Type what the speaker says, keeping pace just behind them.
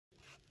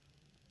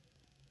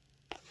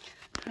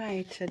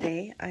Hi,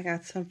 today I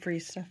got some free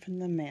stuff in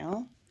the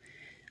mail.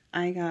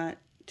 I got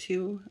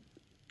 2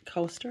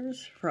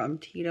 coasters from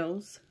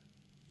Tito's.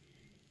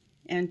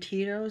 And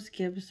Tito's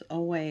gives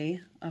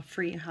away a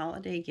free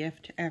holiday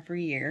gift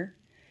every year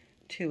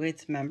to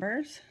its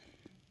members.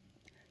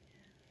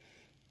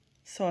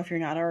 So if you're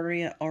not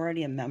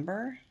already a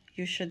member,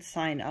 you should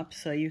sign up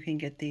so you can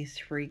get these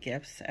free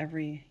gifts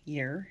every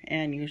year.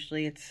 And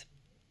usually a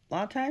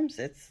lot of times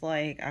it's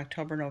like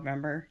October,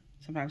 November,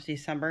 sometimes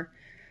December.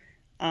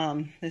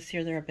 This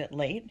year they're a bit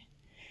late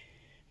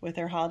with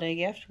their holiday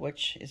gift,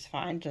 which is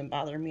fine, doesn't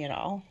bother me at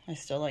all. I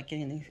still like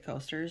getting these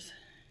coasters.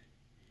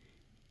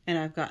 And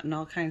I've gotten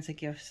all kinds of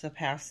gifts the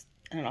past,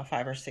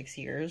 5 or 6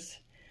 years.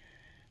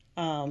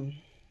 And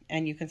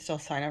you can still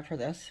sign up for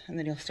this, and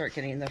then you'll start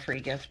getting the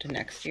free gift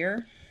next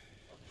year.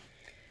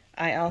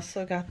 I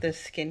also got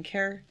this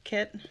skincare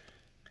kit.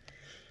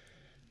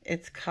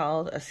 It's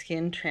called a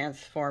Skin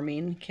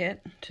Transforming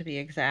Kit, to be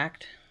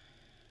exact.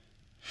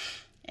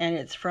 And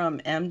it's from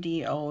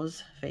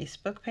MDO's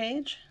Facebook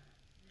page.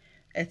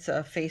 It's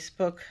a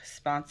Facebook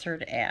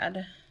sponsored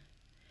ad.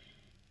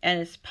 And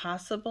it's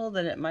possible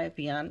that it might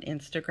be on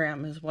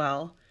Instagram as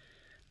well.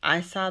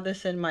 I saw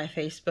this in my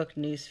Facebook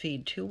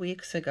newsfeed 2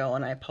 weeks ago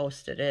and I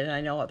posted it. And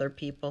I know other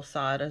people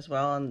saw it as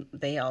well, and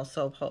they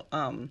also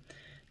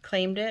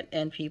claimed it,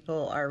 and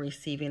people are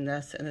receiving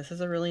this. And this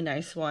is a really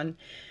nice one.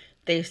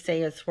 They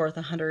say it's worth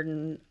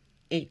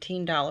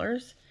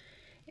 $118.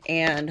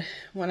 And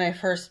when I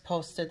first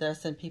posted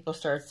this and people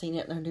started seeing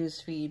it in their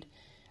newsfeed,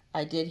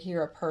 I did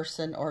hear a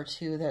person or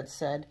two that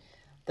said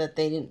that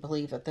they didn't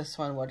believe that this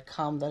one would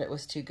come, that it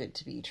was too good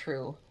to be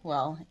true.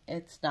 Well,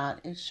 it's not.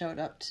 It showed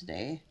up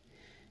today.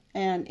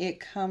 And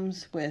it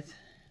comes with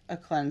a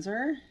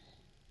cleanser.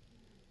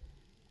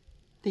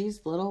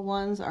 These little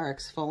ones are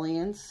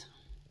exfoliants.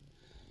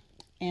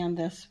 And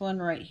this one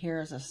right here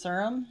is a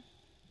serum.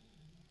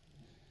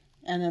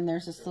 And then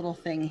there's this little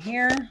thing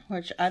here,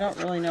 which I don't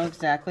really know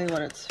exactly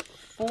what it's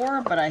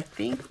for, but I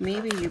think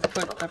maybe you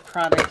put the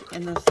product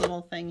in this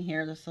little thing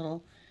here, this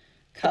little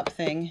cup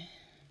thing.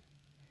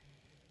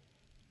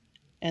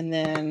 And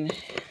then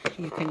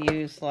you can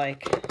use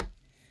like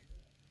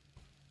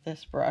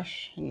this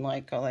brush and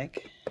go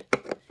like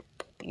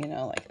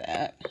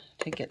that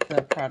to get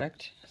the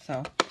product.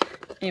 So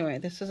anyway,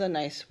 this is a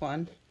nice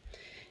one.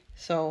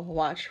 So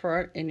watch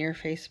for it in your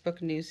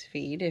Facebook news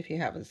feed if you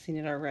haven't seen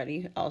it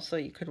already. Also,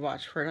 you could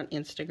watch for it on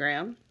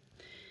Instagram.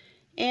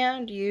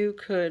 And you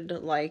could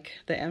like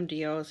the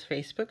MDO's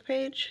Facebook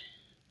page.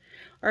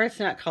 Or it's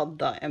not called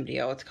the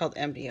MDO, it's called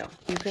MDO.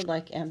 You could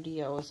like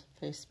MDO's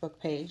Facebook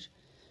page.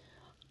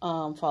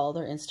 Follow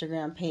their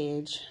Instagram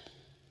page.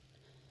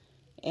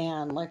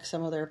 And like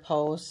some of their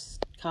posts.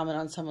 Comment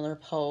on some of their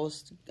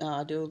posts.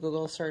 Do a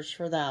Google search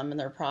for them and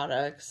their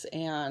products.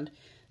 And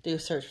do a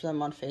search for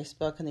them on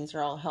Facebook, and these are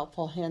all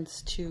helpful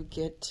hints to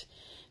get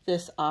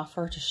this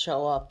offer to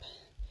show up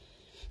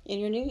in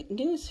your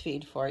news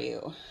feed for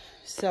you.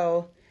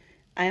 So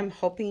I am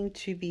hoping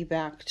to be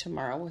back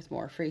tomorrow with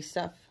more free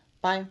stuff.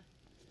 Bye.